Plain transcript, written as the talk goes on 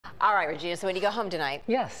All right, Regina, so when you go home tonight,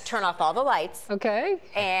 Yes. turn off all the lights. Okay.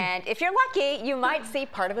 And if you're lucky, you might see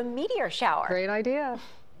part of a meteor shower. Great idea.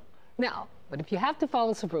 Now, but if you have to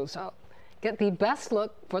follow Sabruso, get the best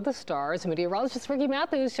look for the stars, meteorologist Ricky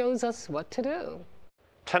Matthews shows us what to do.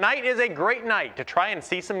 Tonight is a great night to try and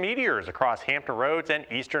see some meteors across Hampton Roads and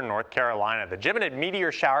eastern North Carolina. The Geminids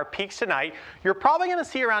meteor shower peaks tonight. You're probably going to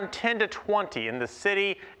see around 10 to 20 in the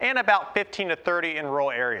city and about 15 to 30 in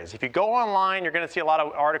rural areas. If you go online, you're going to see a lot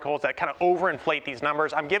of articles that kind of overinflate these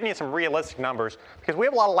numbers. I'm giving you some realistic numbers because we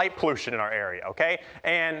have a lot of light pollution in our area, okay?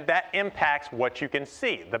 And that impacts what you can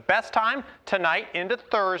see. The best time tonight into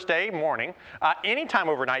Thursday morning. Anytime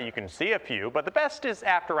overnight you can see a few, but the best is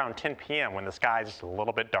after around 10 p.m. when the sky is just a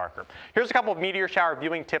little bit darker. Here's a couple of meteor shower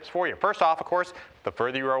viewing tips for you. First off, of course, the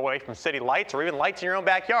further you are away from city lights or even lights in your own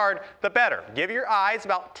backyard, the better. Give your eyes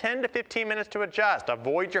about 10 to 15 minutes to adjust.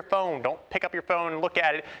 Avoid your phone. Don't pick up your phone and look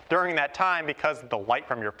at it during that time because the light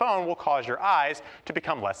from your phone will cause your eyes to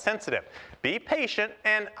become less sensitive. Be patient,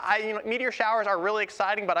 and meteor showers are really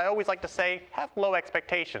exciting, but I always like to say have low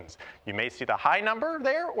expectations. You may see the high number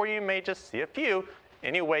there, or you may just see a few.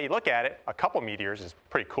 Any way you look at it, a couple meteors is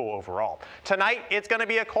pretty cool overall. Tonight, it's going to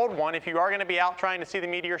be a cold one. If you are going to be out trying to see the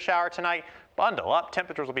meteor shower tonight, bundle up.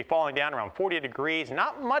 Temperatures will be falling down around 40 degrees.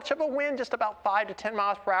 Not much of a wind, just about 5 to 10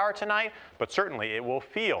 miles per hour tonight, but certainly it will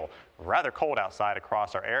feel rather cold outside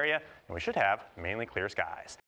across our area, and we should have mainly clear skies.